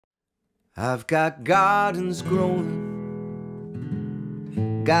I've got gardens growing,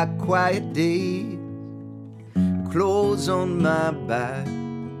 got quiet days, clothes on my back,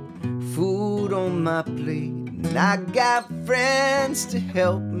 food on my plate, and I got friends to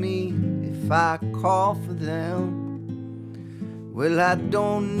help me if I call for them. Well, I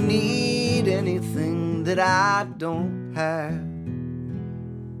don't need anything that I don't have.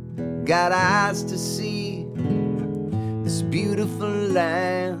 Got eyes to see this beautiful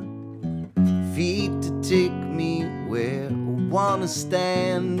land, feet to take me where I wanna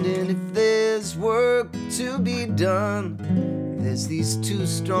stand. And if there's work to be done, there's these two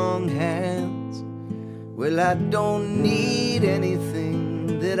strong hands. Well, I don't need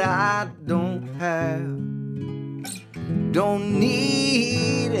anything that I don't have. Don't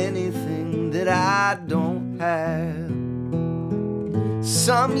need anything that I don't have.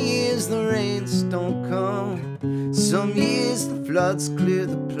 Some years the rains don't come, some years the floods clear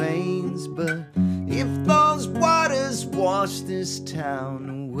the plains. But if those waters wash this town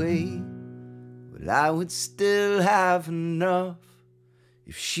away, well, I would still have enough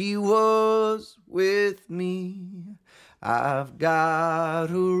if she was with me. I've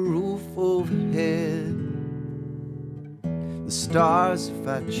got a roof overhead, the stars if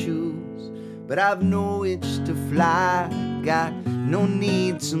I choose, but I've no itch to fly, got no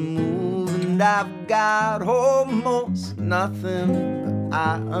need to move. And I've got almost nothing, but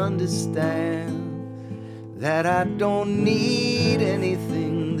I understand that I don't need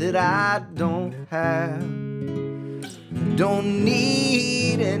anything that I don't have. Don't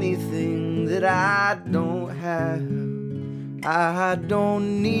need anything that I don't have. I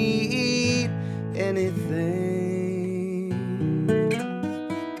don't need anything.